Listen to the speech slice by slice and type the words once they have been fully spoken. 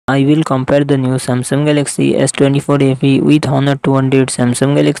I will compare the new Samsung Galaxy S24 FE with Honor 200.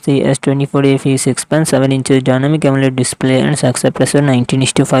 Samsung Galaxy S24 FE 6.7 inches dynamic AMOLED display and success ratio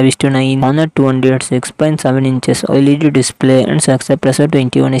 19:5:9. Honor 200 6.7 inches OLED display and success ratio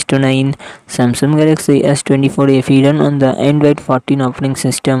 21:9. Samsung Galaxy S24 FE run on the Android 14 operating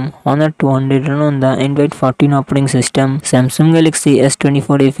system. Honor 200 run on the Android 14 operating system. Samsung Galaxy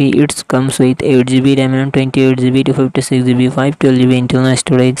S24 FE it comes with 8GB RAM and 28GB to 56GB 512GB internal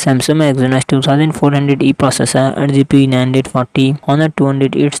storage. Samsung Exynos 2400E processor and GPU 940. Honor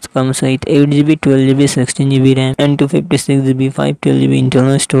 200 it comes with 8GB 12GB 16GB RAM and 256GB 512GB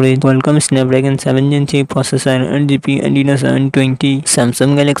internal storage. Qualcomm Snapdragon 7 Gen 3 processor and GPU Adreno 720.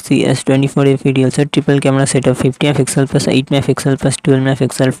 Samsung Galaxy S24 FE real set triple camera setup 50MP plus 8MP plus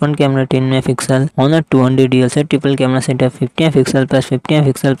 12MP front camera 10MP. Honor 200 real set triple camera setup 50MP plus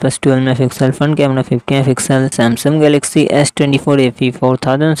 50MP plus 12MP front camera 50MP. Samsung Galaxy S24 FE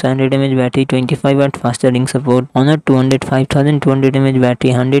 4700 mAh battery 25W fast charging support. Honor 200 5200 mAh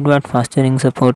battery 100W fast charging support.